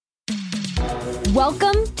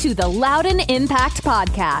Welcome to the Loudoun Impact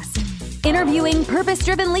Podcast, interviewing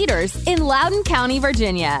purpose-driven leaders in Loudoun County,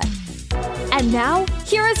 Virginia. And now,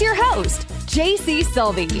 here is your host, JC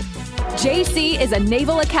Sylvie. JC is a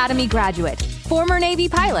Naval Academy graduate, former Navy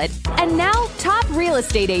pilot, and now top real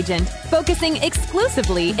estate agent, focusing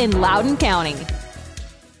exclusively in Loudoun County.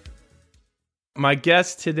 My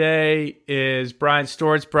guest today is Brian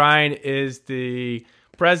Stortz. Brian is the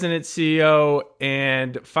President, CEO,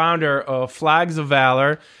 and founder of Flags of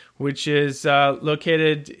Valor, which is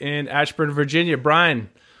located in Ashburn, Virginia. Brian,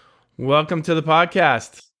 welcome to the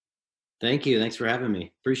podcast. Thank you. Thanks for having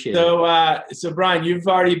me. Appreciate it. So Brian, you've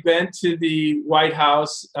already been to the White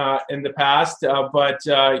House in the past, but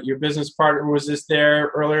your business partner was just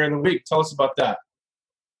there earlier in the week. Tell us about that.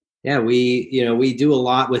 Yeah, we do a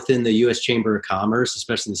lot within the U.S. Chamber of Commerce,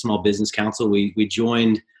 especially the Small Business Council. We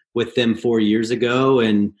joined with them 4 years ago,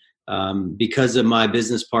 and because of my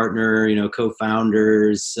business partner,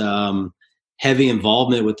 co-founders, heavy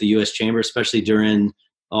involvement with the U.S. Chamber, especially during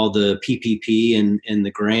all the PPP and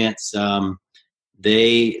the grants,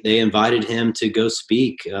 they invited him to go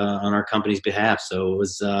speak on our company's behalf. So it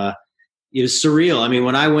was surreal. I mean,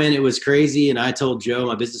 when I went, it was crazy, and I told Joe,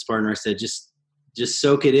 my business partner, I said, just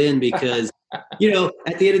soak it in, because at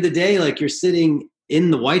the end of the day, like, you're sitting in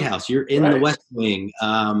the White House, you're in the West Wing.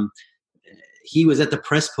 He was at the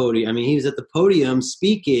press podium. I mean, he was at the podium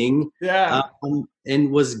speaking, and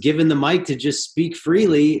was given the mic to just speak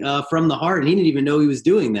freely from the heart. And he didn't even know he was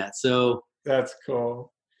doing that. So that's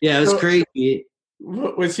cool. Yeah, it was crazy.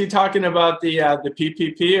 Was he talking about the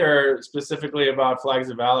PPP or specifically about Flags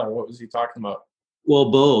of Valor? What was he talking about?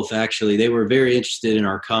 Well, both, actually. They were very interested in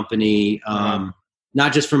our company,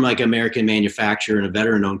 not just from like American manufacturer and a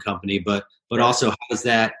veteran-owned company, but also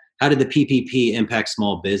how did the PPP impact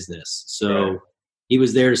small business? So he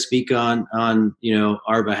was there to speak on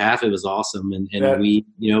our behalf. It was awesome, and we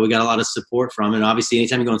got a lot of support from it. Obviously,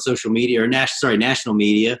 anytime you go on social media or national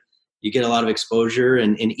media, you get a lot of exposure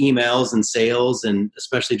and emails and sales, and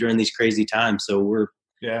especially during these crazy times. So we're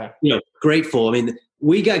grateful. I mean,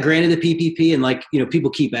 we got granted the PPP, and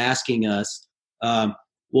people keep asking us,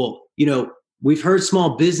 we've heard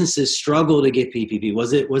small businesses struggle to get PPP.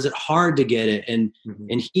 Was it hard to get it? And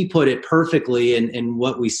he put it perfectly. And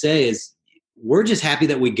what we say is, we're just happy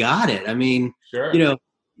that we got it. I mean,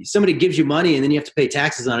 somebody gives you money and then you have to pay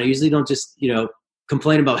taxes on it. You usually don't just,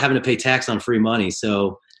 complain about having to pay tax on free money.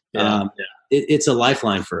 So it's a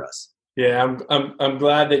lifeline for us. Yeah, I'm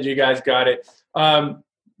glad that you guys got it.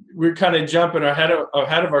 We're kind of jumping ahead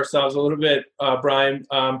of ourselves a little bit, Brian.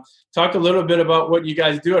 Talk a little bit about what you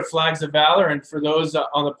guys do at Flags of Valor. And for those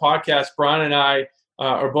on the podcast, Brian and I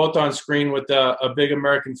are both on screen with a big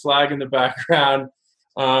American flag in the background.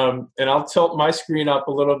 And I'll tilt my screen up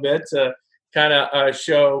a little bit to kind of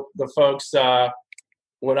show the folks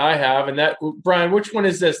what I have. And that, Brian, which one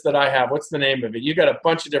is this that I have? What's the name of it? You got a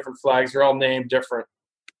bunch of different flags. They're all named different.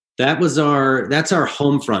 That's our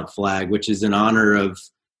home front flag, which is in honor of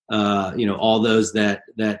all those that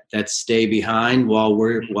stay behind while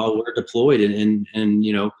we're deployed and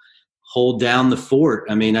hold down the fort.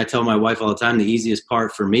 I mean, I tell my wife all the time, the easiest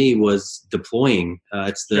part for me was deploying.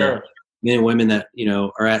 It's the men and women that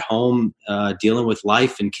are at home dealing with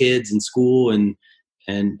life and kids and school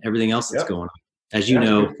and everything else that's going on, as you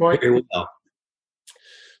know very well.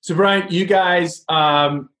 So Brian, you guys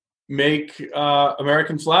make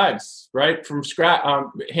American flags, right, from scratch,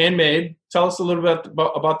 handmade. Tell us a little bit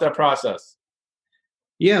about that process.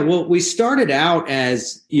 Yeah, well, we started out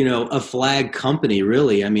as, a flag company,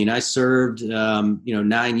 really. I mean, I served,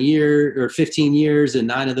 9 years or 15 years and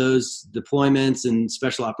 9 of those deployments and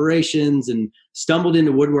special operations, and stumbled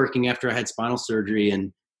into woodworking after I had spinal surgery.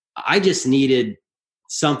 And I just needed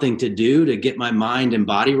something to do to get my mind and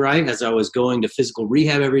body right as I was going to physical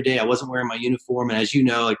rehab every day. I wasn't wearing my uniform. And as you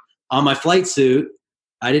know, on my flight suit,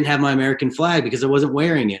 I didn't have my American flag because I wasn't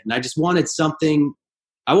wearing it. And I just wanted something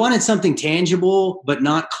tangible, but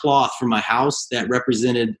not cloth for my house that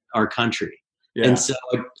represented our country. Yeah. And so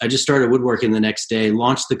I just started woodworking the next day,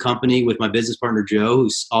 launched the company with my business partner, Joe,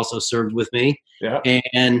 who's also served with me. Yeah.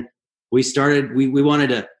 And we wanted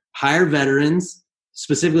to hire veterans,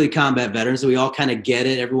 specifically combat veterans. So we all kind of get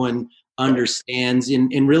it. Everyone understands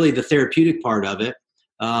in really the therapeutic part of it,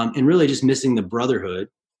 and really just missing the brotherhood.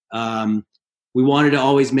 We wanted to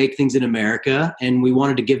always make things in America, and we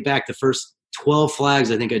wanted to give back. The first 12 flags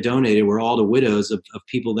I think I donated were all to widows of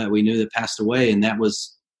people that we knew that passed away. And that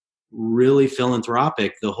was really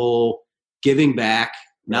philanthropic, the whole giving back,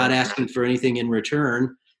 not asking for anything in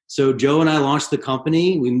return. So Joe and I launched the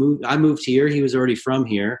company. I moved here. He was already from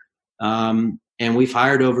here. And we've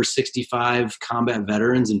hired over 65 combat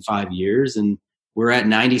veterans in 5 years. And we're at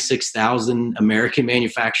 96,000 American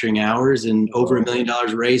manufacturing hours and over $1 million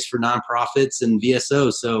raised for nonprofits and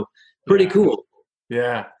VSO. So pretty cool.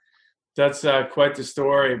 Yeah. That's quite the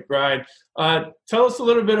story, Brian. Tell us a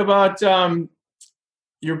little bit about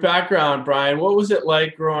your background, Brian. What was it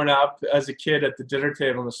like growing up as a kid at the dinner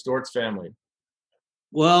table in the Stortz family?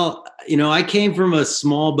 Well, I came from a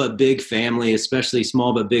small but big family, especially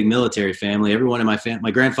small but big military family. Everyone in my family,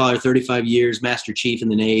 my grandfather, 35 years, Master Chief in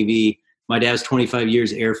the Navy. My dad was 25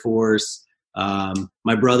 years Air Force.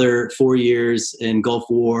 My brother, 4 years in Gulf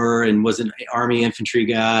War and was an Army infantry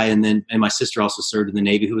guy. And my sister also served in the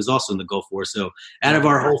Navy, who was also in the Gulf War. So out of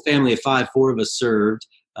our whole family of 5, 4 of us served.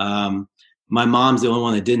 My mom's the only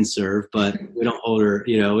one that didn't serve, but we don't hold her,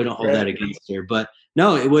 we don't hold that against her. But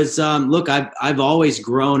no, it was, look, I've always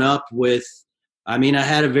grown up with, I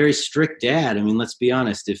had a very strict dad. Let's be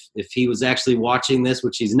honest, if he was actually watching this,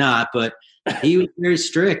 which he's not, but he was very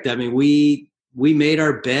strict. We made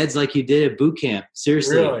our beds like you did at boot camp.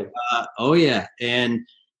 Seriously. Really? Oh yeah. And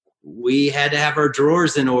we had to have our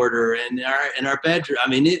drawers in order in our bedroom.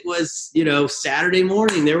 It was, Saturday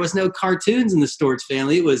morning, there was no cartoons in the Stortz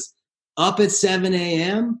family. It was up at 7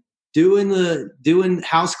 a.m. doing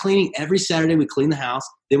house cleaning. Every Saturday we cleaned the house.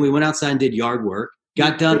 Then we went outside and did yard work,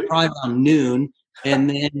 got done probably around noon, and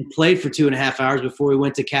then played for 2.5 hours before we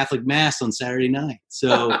went to Catholic Mass on Saturday night.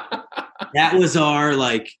 So that was our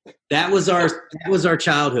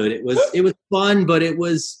childhood. It was fun, but it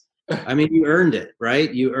was, you earned it,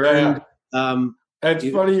 right? You earned.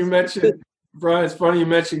 It's funny you mentioned, Brian. It's funny you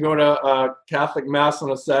mentioned going to Catholic Mass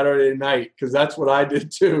on a Saturday night, because that's what I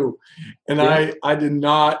did too, and I did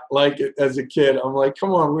not like it as a kid. I'm like,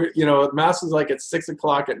 come on, Mass is like at 6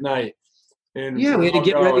 o'clock at night, and we had to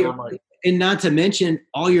get ready. And not to mention,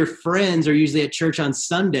 all your friends are usually at church on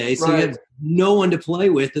Sunday, so you have no one to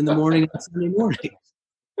play with in the morning on Sunday morning.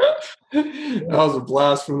 That was a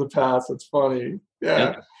blast from the past. That's funny. Yeah.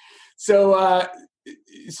 Yep. So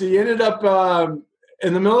you ended up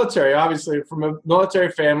in the military, obviously, from a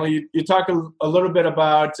military family. You talk a little bit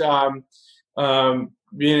about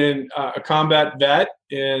being a combat vet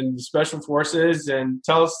in Special Forces, and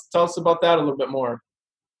tell us about that a little bit more.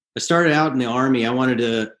 I started out in the Army.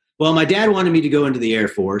 My dad wanted me to go into the Air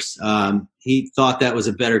Force. He thought that was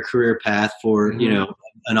a better career path for,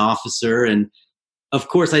 an officer. And of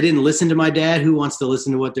course I didn't listen to my dad. Who wants to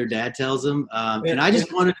listen to what their dad tells them? And I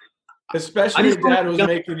just wanted, especially if dad was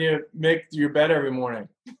making you make your bed every morning.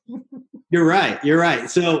 You're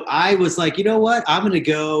right. So I was like, you know what? I'm going to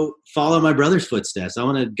go follow my brother's footsteps. I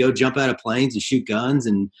want to go jump out of planes and shoot guns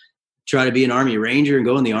and try to be an Army Ranger and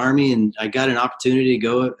go in the Army. And I got an opportunity to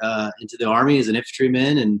go into the Army as an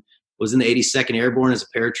infantryman, and was in the 82nd Airborne as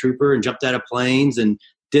a paratrooper and jumped out of planes and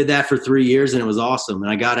did that for 3 years. And it was awesome.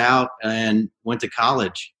 And I got out and went to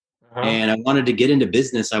college, and I wanted to get into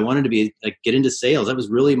business. I wanted to get into sales. That was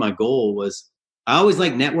really my goal. I always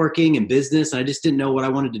liked networking and business, and I just didn't know what I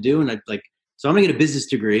wanted to do. And so I'm going to get a business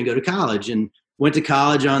degree and go to college, and went to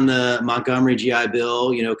college on the Montgomery GI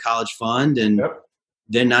Bill, college fund. And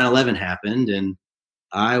then 9/11 happened, and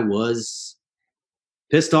I was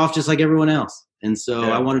pissed off just like everyone else. And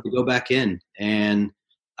so I wanted to go back in, and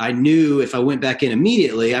I knew if I went back in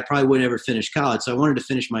immediately, I probably wouldn't ever finish college. So I wanted to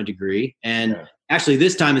finish my degree. And actually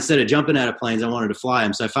this time, instead of jumping out of planes, I wanted to fly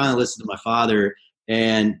them. So I finally listened to my father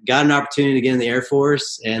and got an opportunity to get in the Air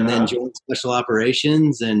Force, and then joined Special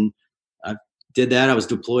Operations. And I did that. I was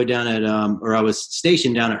deployed down at, I was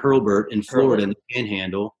stationed down at Hurlburt in Florida in the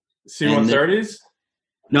Panhandle. C-130s?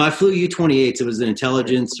 No, I flew U-28s. It was an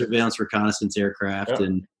intelligence, surveillance, reconnaissance aircraft.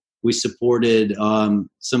 And we supported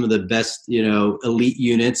some of the best, elite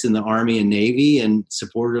units in the Army and Navy, and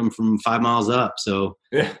supported them from 5 miles up. So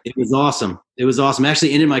it was awesome. I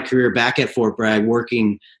actually ended my career back at Fort Bragg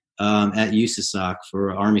working at USASOC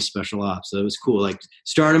for Army Special Ops. So it was cool. Like,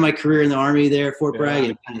 started my career in the Army there at Fort Bragg,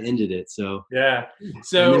 and kind of ended it. So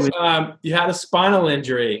So you had a spinal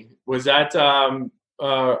injury. Was that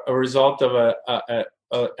a result of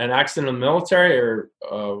an accident in the military, or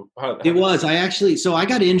It was. I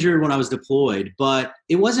got injured when I was deployed, but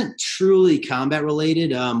it wasn't truly combat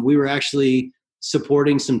related. We were actually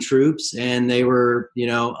supporting some troops, and they were,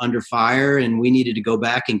 under fire, and we needed to go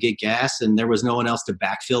back and get gas, and there was no one else to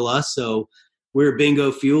backfill us. So we were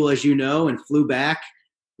bingo fuel, as you know, and flew back,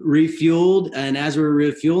 refueled. And as we were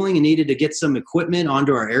refueling and needed to get some equipment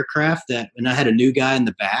onto our aircraft, and I had a new guy in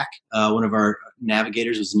the back. One of our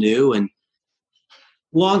navigators was new, and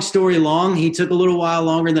long story long, he took a little while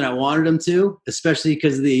longer than I wanted him to, especially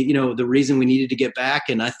because the reason we needed to get back,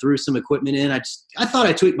 and I threw some equipment in. I thought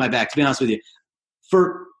I tweaked my back, to be honest with you.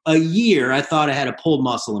 For a year, I thought I had a pulled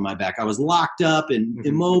muscle in my back. I was locked up and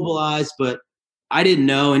immobilized, but I didn't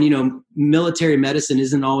know. And, military medicine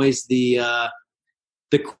isn't always the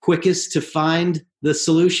quickest to find the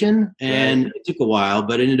solution. And It took a while,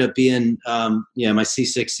 but it ended up being, my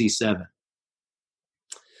C6, C7.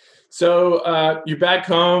 So you're back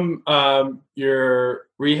home, you're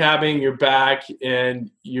rehabbing your back,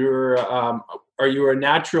 and you're are you a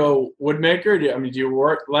natural wood maker? Do you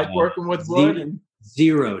working with wood?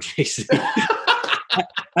 Zero, Jason.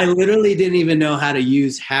 I literally didn't even know how to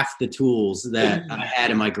use half the tools that I had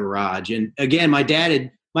in my garage. And again, my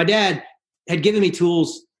dad had given me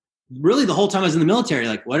tools really the whole time I was in the military.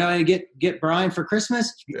 Like, what do I get Brian for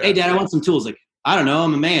Christmas? Yeah. Hey, Dad, I want some tools. Like, I don't know.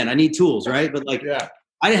 I'm a man. I need tools, right? But I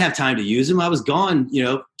didn't have time to use them. I was gone,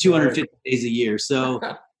 250 days a year. So,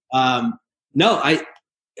 no,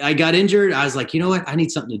 I got injured. I was like, you know what? I need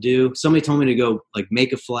something to do. Somebody told me to go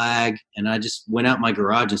make a flag. And I just went out my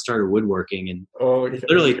garage and started woodworking, and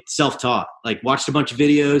literally self-taught, watched a bunch of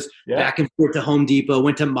videos, back and forth to Home Depot,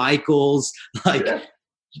 went to Michael's,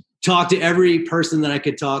 talked to every person that I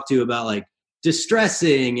could talk to about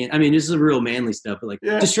distressing. And this is real manly stuff, but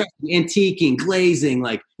distressing, antiquing, glazing,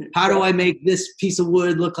 how do I make this piece of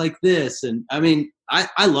wood look like this? And I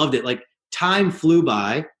loved it. Time flew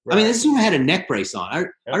by. Right. This is when I had a neck brace on. I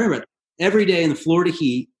remember every day in the Florida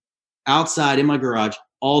heat, outside in my garage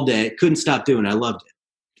all day, couldn't stop doing it. I loved it.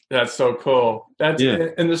 That's so cool. And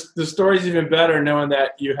the story's even better knowing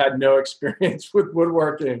that you had no experience with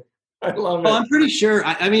woodworking. I love it. Well, I'm pretty sure.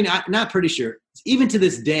 I'm not pretty sure. Even to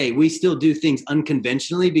this day, we still do things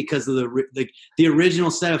unconventionally because of the original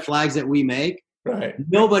set of flags that we make. Right.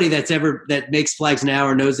 Nobody that makes flags now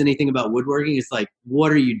or knows anything about woodworking is like,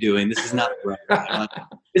 what are you doing? This is not right.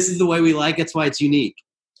 This is the way we like. That's why it's unique.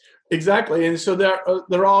 Exactly, and so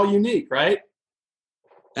they're all unique, right?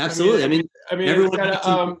 Absolutely. Everyone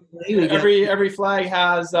every flag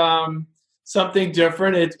has something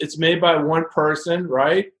different. It's made by one person,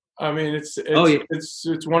 right? It's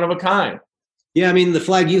one of a kind. Yeah, the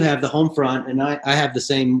flag you have, the home front, and I have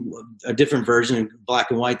a different version, black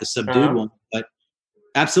and white, the subdued one. But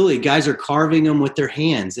absolutely, guys are carving them with their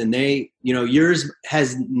hands, and they, yours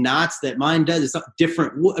has knots that mine does. It's not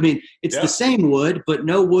different wood. It's the same wood, but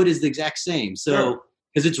no wood is the exact same. So,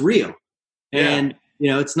 because it's real, and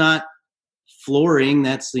it's not flooring.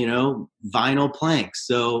 That's vinyl planks.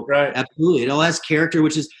 So, absolutely, it all has character,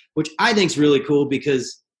 which I think is really cool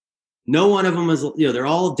because no one of them is. They're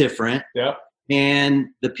all different. Yeah. And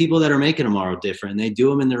the people that are making them are different. They do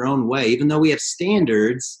them in their own way. Even though we have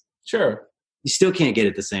standards, sure, you still can't get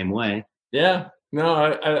it the same way. Yeah,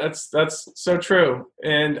 no, that's so true.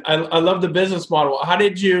 And I love the business model.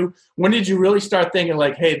 When did you really start thinking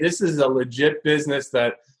hey, this is a legit business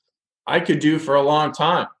that I could do for a long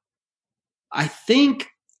time? I think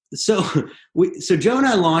so. So Joe and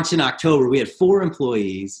I launched in October. We had 4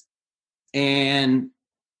 employees, and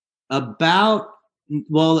I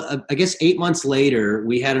guess 8 months later,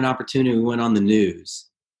 we had an opportunity. We went on the news,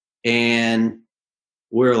 and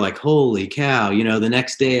we're like, holy cow, the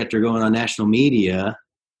next day after going on national media,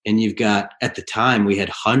 and you've got, at the time, we had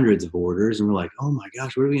hundreds of orders, and we're like, oh my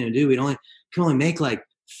gosh, what are we going to do? We can only make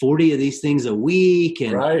 40 of these things a week,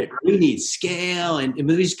 and we need scale. And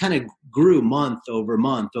we just kind of grew month over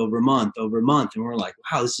month over month over month. And we're like,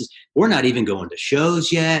 wow, we're not even going to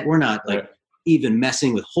shows yet. We're not even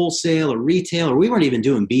messing with wholesale or retail, or we weren't even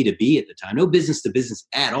doing B2B at the time. No business to business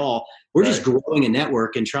at all. We're just growing a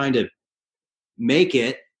network and trying to make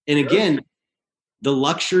it. And again, the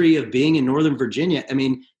luxury of being in Northern Virginia,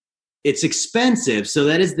 it's expensive. So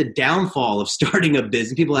that is the downfall of starting a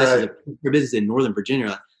business. People ask for business in Northern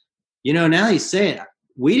Virginia. Now you say it,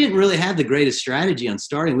 we didn't really have the greatest strategy on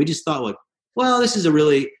starting. We just thought this is a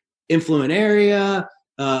really affluent area.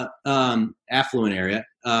 We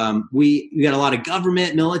got a lot of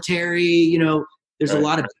government, military, there's a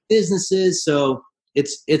lot of businesses. So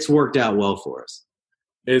it's worked out well for us.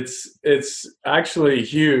 It's actually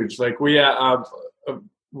huge. We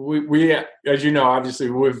as you know, obviously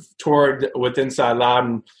we've toured with Inside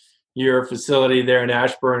Loudon, your facility there in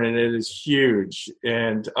Ashburn, and it is huge.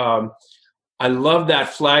 And I love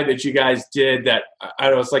that flag that you guys did. That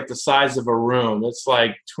it's the size of a room. It's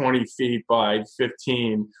 20 feet by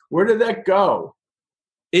 15. Where did that go?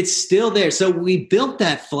 It's still there. So we built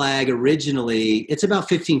that flag originally. It's about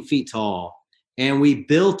 15 feet tall, and we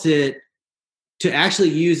built it to actually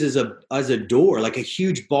use as a door, a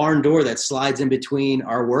huge barn door that slides in between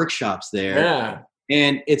our workshops there. Yeah.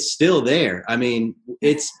 And it's still there.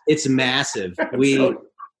 It's massive.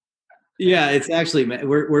 It's actually,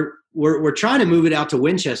 we're trying to move it out to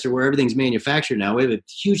Winchester, where everything's manufactured now. We have a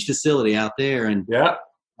huge facility out there, and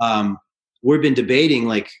we've been debating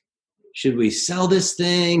should we sell this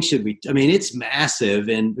thing? I mean, it's massive.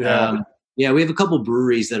 And we have a couple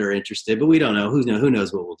breweries that are interested, but we don't know. Who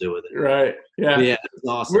knows what we'll do with it. Right. Yeah. But yeah, it's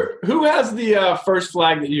awesome. Who has the first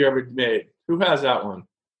flag that you ever made? Who has that one?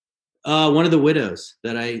 One of the widows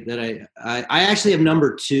that I actually have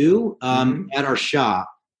number 2 at our shop,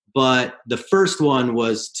 but the first one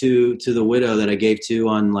was to the widow that I gave to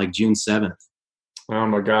on like June 7th. Oh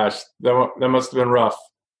my gosh. That must have been rough.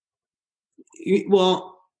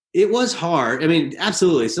 Well, it was hard. I mean,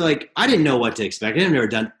 absolutely. So like, I didn't know what to expect. I've never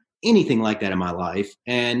done anything like that in my life.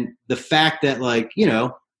 And the fact that like, you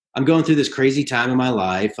know, I'm going through this crazy time in my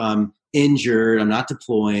life. I'm injured. I'm not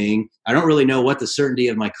deploying. I don't really know what the certainty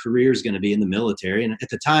of my career is going to be in the military. And at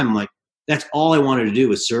the time, I'm like, that's all I wanted to do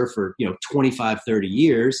was serve for, 25, 30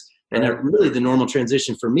 years. And that really the normal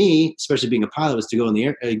transition for me, especially being a pilot, was to go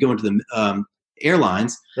into the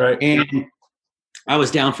airlines. Right. And I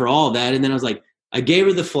was down for all of that. And then I was like, I gave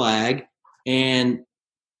her the flag, and,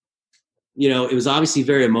 it was obviously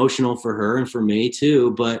very emotional for her and for me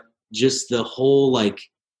too, but just the whole, like,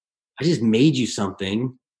 I just made you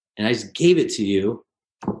something and I just gave it to you.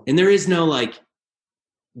 And there is no like,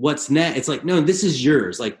 what's next? It's like, no, this is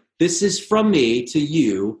yours. Like, this is from me to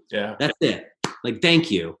you. Yeah. That's it. Like, thank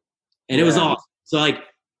you. And it was awesome. So like,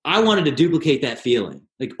 I wanted to duplicate that feeling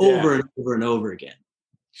like over and over and over again.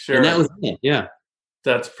 Sure. And that was it. Yeah.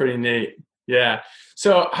 That's pretty neat. Yeah.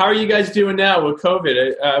 So how are you guys doing now with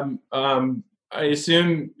COVID? I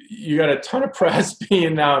assume you got a ton of press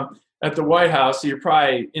being at the White House, so you're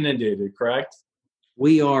probably inundated, correct?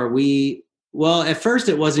 We are. Well, at first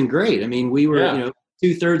it wasn't great. I mean, we were,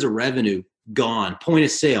 2/3 of revenue gone, point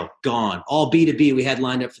of sale gone, all B2B we had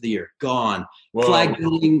lined up for the year gone. Whoa. Flag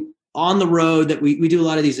building on the road that we do a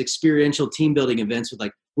lot of these experiential team building events with,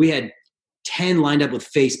 like, we had 10 lined up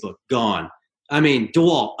with Facebook gone. I mean,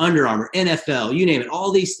 DeWalt, Under Armour, NFL, you name it, all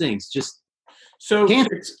these things just. So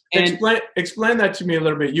explain that to me a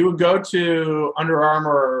little bit. You would go to Under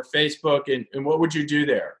Armour or Facebook, and what would you do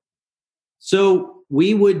there? So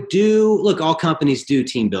we would all companies do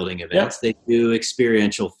team building events. Yep. They do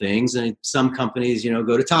experiential things. And some companies,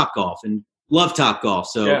 go to Topgolf and love Topgolf.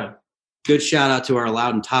 So good shout out to our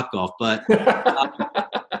Loudon Topgolf. But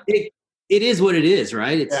it is what it is,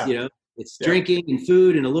 right? It's, it's drinking and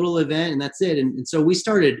food and a little event, and that's it. And so we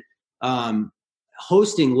started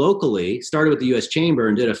hosting locally, started with the U.S. Chamber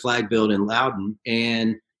and did a flag build in Loudon.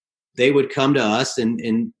 And they would come to us,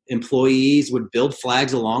 and employees would build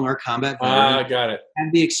flags along our combat veterans. Got it.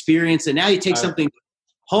 Have the experience. And now you take something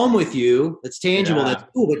home with you that's tangible, that's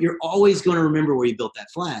cool, but you're always going to remember where you built that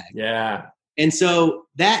flag. Yeah. And so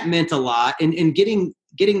that meant a lot. And getting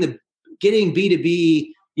B2B,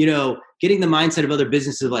 getting the mindset of other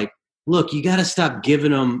businesses, like, look, you got to stop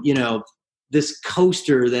giving them, this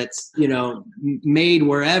coaster that's, made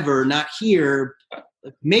wherever, not here.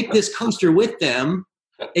 Make this coaster with them,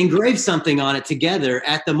 engrave something on it together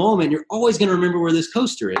at the moment. You're always going to remember where this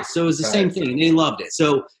coaster is. So it was the same thing. And they loved it.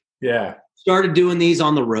 So started doing these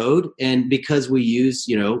on the road. And because we use,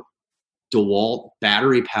 DeWalt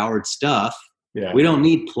battery powered stuff, we don't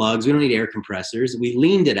need plugs. We don't need air compressors. We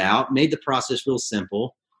leaned it out, made the process real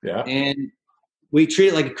simple. Yeah. And we treat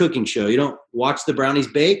it like a cooking show. You don't watch the brownies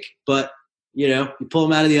bake, but you pull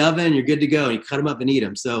them out of the oven, you're good to go, and you cut them up and eat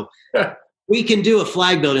them. So we can do a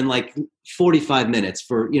flag build in like 45 minutes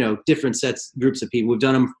for, different groups of people. We've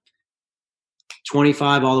done them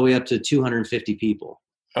 25 all the way up to 250 people.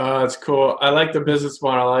 That's cool. I like the business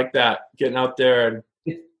model. I like that, getting out there.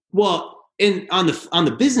 Well, and on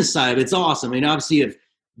the business side of it, it's awesome. I mean, obviously you have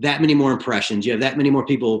that many more impressions. You have that many more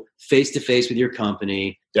people face to face with your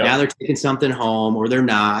company. Yep. Now they're taking something home, or they're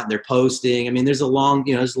not. They're posting. I mean, there's a long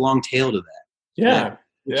tail to that. Yeah.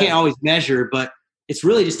 You can't always measure, but it's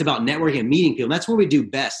really just about networking and meeting people. And that's where we do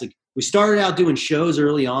best. Like, we started out doing shows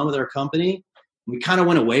early on with our company. We kind of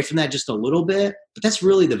went away from that just a little bit, but that's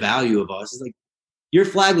really the value of us. It's like, your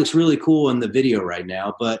flag looks really cool in the video right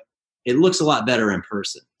now, but it looks a lot better in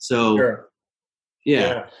person. So,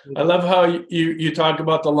 yeah. I love how you talk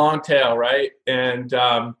about the long tail, right? And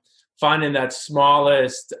finding that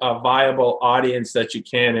smallest viable audience that you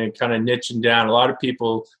can, and kind of niching down. A lot of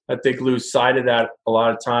people, I think, lose sight of that a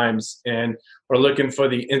lot of times and are looking for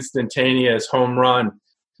the instantaneous home run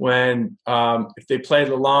when if they play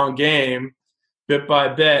the long game, bit by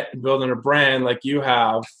bit, building a brand like you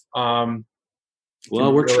have.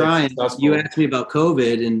 Well, we're really trying. Successful. You asked me about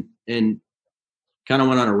COVID and kind of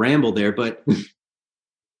went on a ramble there, but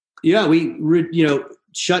yeah, we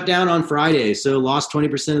shut down on Friday, so lost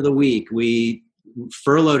 20% of the week. We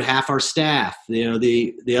furloughed half our staff.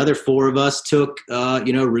 The other 4 of us took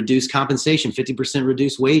reduced compensation, 50%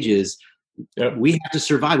 reduced wages. we have to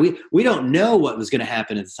survive. We don't know what was going to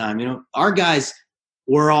happen at the time. You know, our guys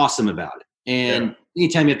were awesome about it. And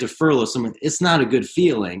anytime you have to furlough someone, it's not a good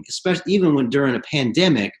feeling, especially even when during a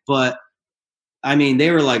pandemic. But I mean, they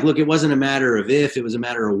were like, look, it wasn't a matter of if, it was a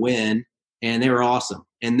matter of when, and they were awesome.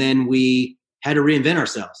 And then we had to reinvent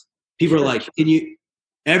ourselves. People are like,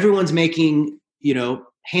 everyone's making, you know,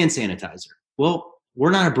 hand sanitizer. Well, we're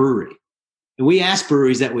not a brewery. And we asked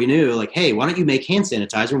breweries that we knew, like, hey, why don't you make hand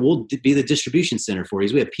sanitizer? We'll be the distribution center for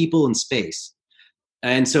you. We have people and space.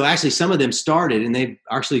 And so actually some of them started, and they're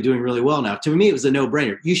actually doing really well now. To me, it was a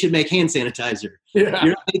no-brainer. You should make hand sanitizer. Yeah.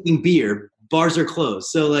 You're not making beer. Bars are closed.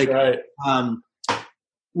 So like,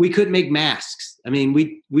 we couldn't make masks. I mean,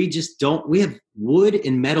 we just don't. We have wood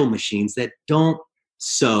and metal machines that don't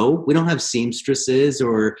sew. We don't have seamstresses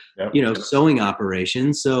or, you know, sewing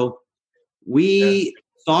operations. So we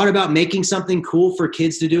thought about making something cool for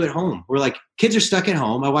kids to do at home. We're like, kids are stuck at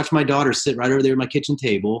home. I watched my daughter sit right over there at my kitchen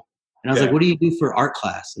table. And I was like, what do you do for art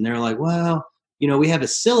class? And they're like, well, you know, we have a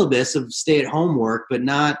syllabus of stay-at-home work, but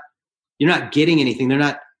you're not getting anything. They're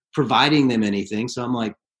not providing them anything. So I'm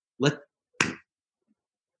like,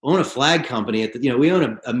 own a flag company. We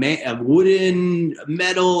own a wooden,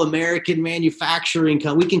 metal, American manufacturing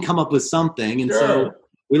company. We can come up with something. And so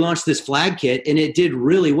we launched this flag kit, and it did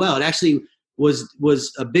really well. It actually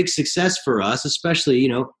was a big success for us, especially, you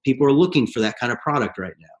know, people are looking for that kind of product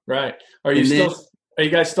right now. Right. Are you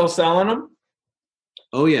guys still selling them?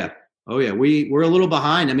 Oh yeah. We're a little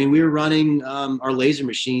behind. I mean, we were running our laser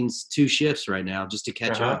machines 2 shifts right now just to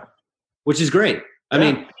catch up, which is great. I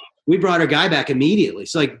mean, we brought our guy back immediately.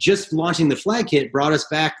 So like just launching the flag kit brought us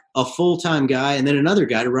back a full-time guy and then another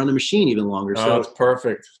guy to run the machine even longer. So it's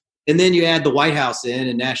perfect. And then you add the White House in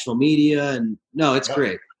and national media, and it's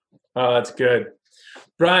great. Oh, that's good.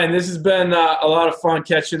 Brian, this has been a lot of fun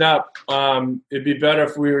catching up. It'd be better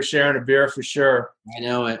if we were sharing a beer for sure. I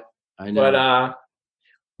know it. But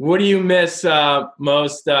what do you miss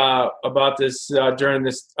most about this during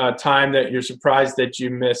this time that you're surprised that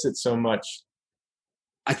you miss it so much?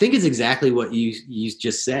 I think it's exactly what you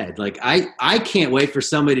just said. Like, I can't wait for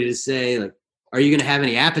somebody to say, like, are you going to have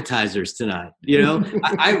any appetizers tonight? You know,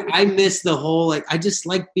 I miss the whole, like, I just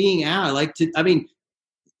like being out. I like to, I mean,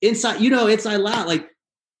 inside, you know, it's a lot. Like,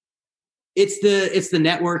 it's the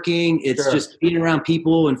networking. It's just being around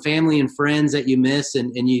people and family and friends that you miss.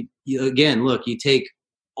 And you again, look, you take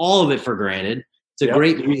all of it for granted. It's a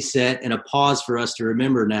great reset and a pause for us to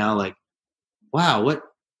remember now, like, wow,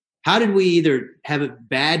 how did we either have a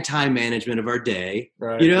bad time management of our day?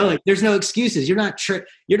 Right, you know, like there's no excuses. You're not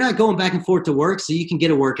going back and forth to work so you can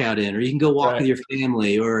get a workout in, or you can go walk with your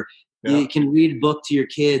family, or you can read a book to your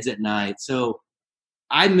kids at night. So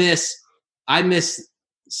I miss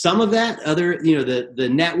some of that other, you know, the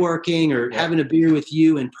networking or having a beer with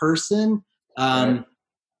you in person.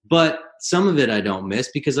 But some of it I don't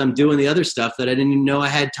miss because I'm doing the other stuff that I didn't even know I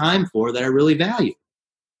had time for that I really value.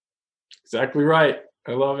 Exactly right.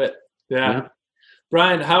 I love it. Yeah.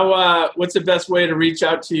 Brian, what's the best way to reach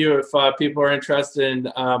out to you if people are interested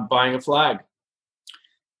in buying a flag?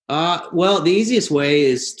 Well, the easiest way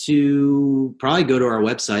is to probably go to our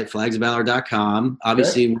website, flagsofvalor.com.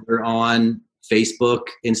 Obviously, we're on Facebook,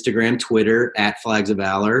 Instagram, Twitter at Flags of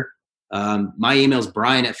Valor. My email is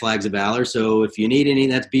brian@flagsofvalor. So if you need any,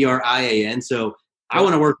 that's BRIAN. So I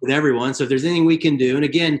want to work with everyone. So if there's anything we can do, and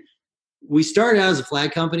again, we started out as a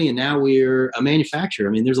flag company and now we're a manufacturer.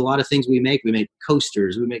 I mean, there's a lot of things we make. We make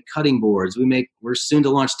coasters, we make cutting boards, we're soon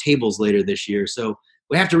to launch tables later this year. So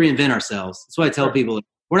we have to reinvent ourselves. That's why I tell people,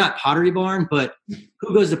 we're not Pottery Barn, but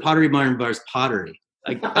who goes to Pottery Barn and buys pottery?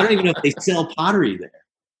 Like, I don't even know if they sell pottery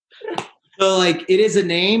there. So like, it is a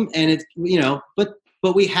name, and it's, you know, but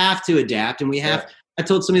we have to adapt, and we have, I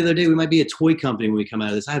told somebody the other day, we might be a toy company when we come out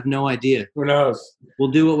of this. I have no idea. Who knows?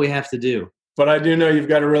 We'll do what we have to do. But I do know you've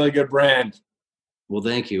got a really good brand. Well,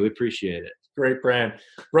 thank you. We appreciate it. Great brand.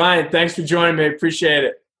 Brian, thanks for joining me. Appreciate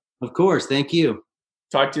it. Of course. Thank you.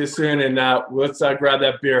 Talk to you soon, and let's grab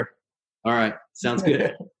that beer. All right. Sounds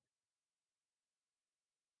good.